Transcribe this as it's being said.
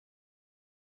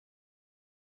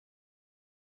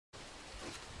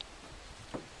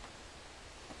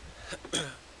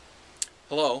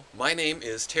Hello, my name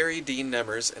is Terry Dean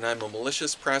Nemmers, and I'm a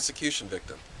malicious prosecution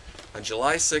victim. On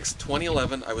July 6,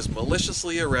 2011, I was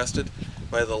maliciously arrested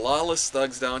by the Lawless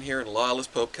thugs down here in Lawless,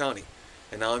 Pope County.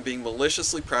 And now I'm being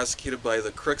maliciously prosecuted by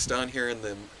the crooks down here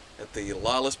at the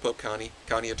Lawless, Pope County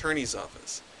Attorney's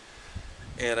Office.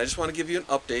 And I just want to give you an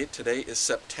update. Today is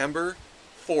September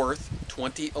 4th,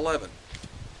 2011.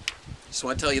 Just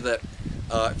want to tell you that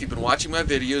if you've been watching my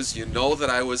videos, you know that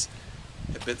I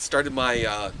started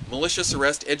my malicious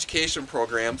arrest education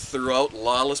program throughout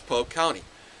Lawless, Pope County.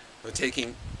 I'm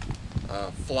taking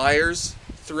flyers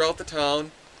throughout the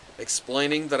town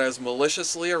explaining that I was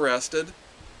maliciously arrested.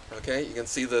 Okay, you can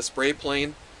see the spray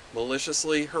plane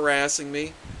maliciously harassing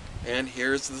me, and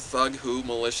here's the thug who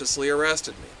maliciously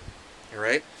arrested me.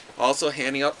 Alright, also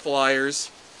handing out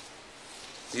flyers.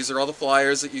 These are all the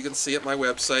flyers that you can see at my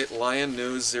website,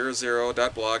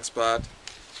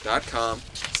 lionnews00.blogspot.com.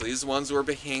 So these are the ones that were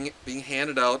being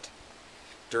handed out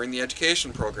during the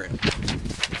education program.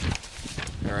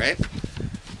 Alright?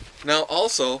 Now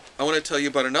also, I want to tell you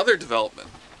about another development.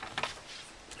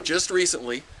 Just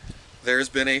recently, there's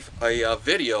been a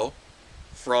video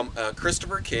from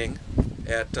Christopher King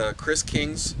at Chris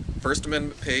King's First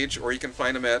Amendment page, or you can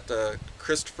find him at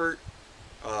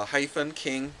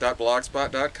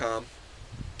Christopher-King.blogspot.com.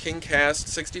 KingCast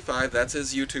 65, that's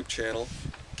his YouTube channel.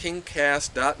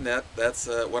 KingCast.net, that's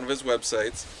one of his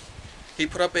websites. He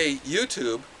put up a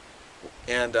YouTube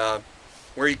and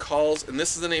where he calls, and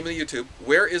this is the name of the YouTube,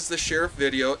 "Where is the Sheriff?"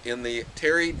 video in the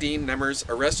Terry Dean Nemmers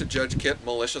ArrestaJudgekit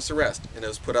malicious arrest. And it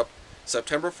was put up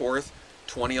September 4th,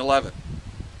 2011.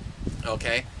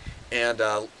 Okay? And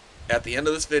at the end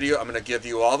of this video, I'm going to give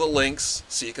you all the links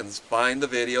so you can find the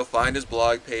video, find his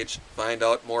blog page, find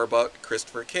out more about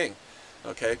Christopher King.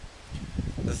 Okay?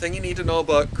 The thing you need to know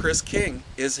about Chris King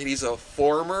is that he's a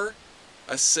former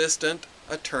assistant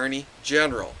attorney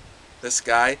general. This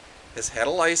guy has had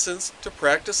a license to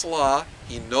practice law,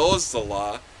 he knows the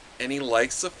law, and he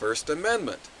likes the First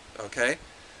Amendment. Okay?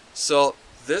 So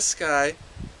this guy,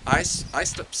 I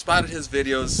spotted his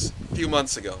videos a few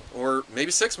months ago, or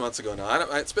maybe 6 months ago now.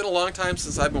 It's been a long time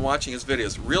since I've been watching his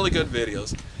videos. Really good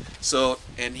videos. So,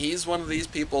 and he's one of these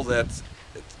people that's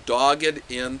dogged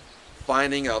in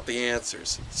finding out the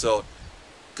answers. So,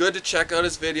 good to check out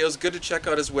his videos, good to check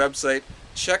out his website.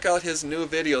 Check out his new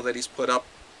video that he's put up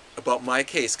about my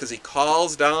case, because he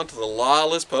calls down to the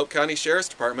Lawless Pope County Sheriff's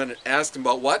Department and asks him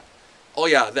about what? Oh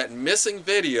yeah, that missing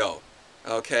video.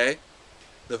 Okay?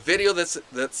 The video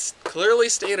that's clearly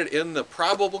stated in the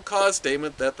probable cause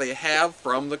statement that they have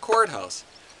from the courthouse.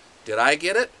 Did I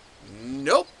get it?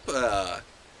 Nope.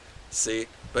 See,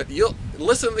 but you'll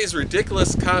listen to these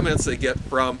ridiculous comments they get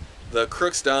from the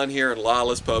crooks down here in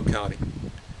Lawless, Pope County.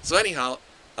 So anyhow,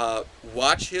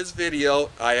 watch his video.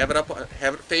 I have it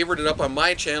favorited up on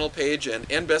my channel page, and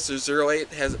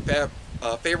NBesser08 has it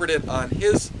favorited on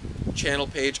his channel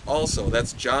page also.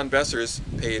 That's John Besser's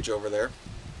page over there.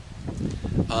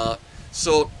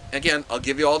 So again, I'll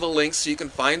give you all the links so you can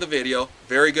find the video.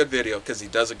 Very good video, because he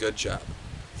does a good job.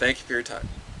 Thank you for your time.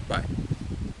 Bye.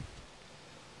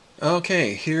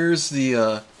 Okay, here's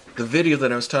the video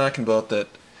that I was talking about that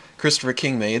Christopher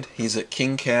King made. He's at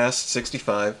KingCast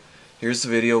 65. Here's the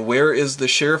video. Where is the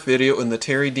Sheriff video in the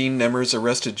Terry Dean Nemmers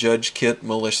ArrestaJudgekit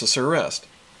malicious arrest?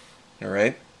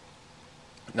 Alright.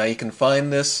 Now you can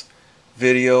find this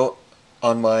video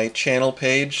on my channel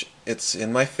page. It's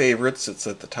in my favorites. It's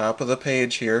at the top of the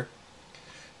page here.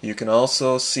 You can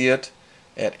also see it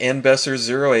at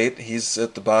NBesser08. He's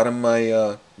at the bottom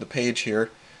of the page here.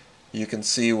 You can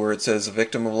see where it says a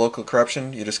victim of local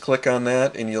corruption. You just click on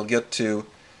that and you'll get to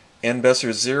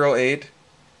NBesser08,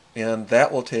 and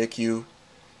that will take you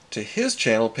to his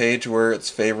channel page where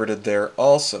it's favorited there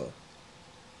also.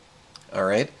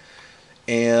 Alright,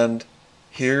 and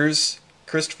here's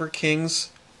Christopher King's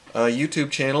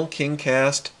YouTube channel,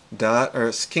 KingCast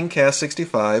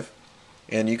 65,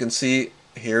 and you can see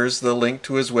here's the link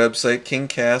to his website,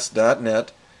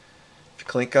 KingCast.net. If you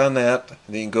click on that,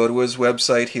 then you can go to his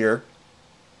website here.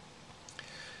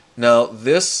 Now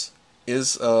this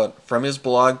is from his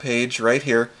blog page right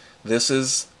here. This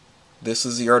is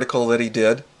the article that he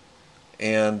did,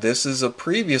 and this is a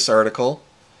previous article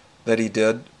that he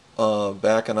did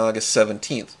back on August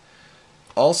 17th.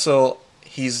 Also,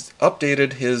 he's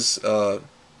updated his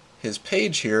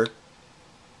page here,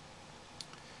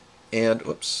 and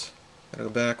whoops, gotta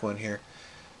go back one here.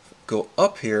 Go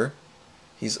up here.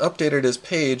 He's updated his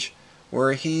page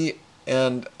where he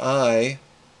and I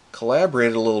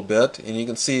collaborated a little bit, and you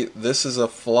can see this is a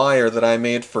flyer that I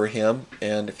made for him,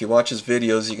 and if you watch his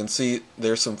videos you can see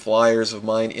there's some flyers of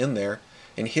mine in there,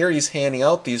 and here he's handing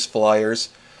out these flyers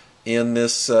in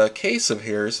this case of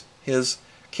his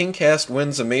KingCast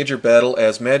wins a major battle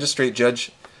as Magistrate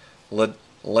Judge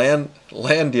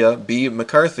Landya B.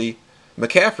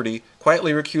 McCafferty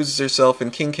quietly recuses herself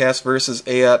in KingCast versus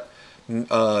Ayotte,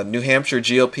 New Hampshire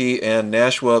GOP and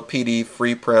Nashua PD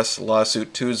Free Press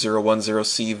lawsuit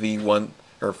 2010CV1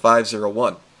 or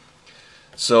 501.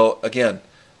 So again,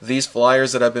 these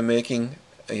flyers that I've been making,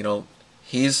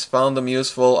 he's found them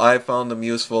useful. I've found them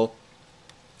useful.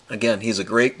 Again, he's a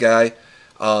great guy.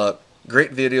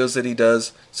 Great videos that he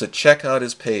does. So check out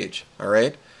his page. All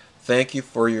right. Thank you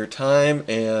for your time,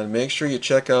 and make sure you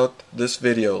check out this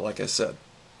video, like I said.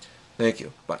 Thank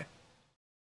you. Bye.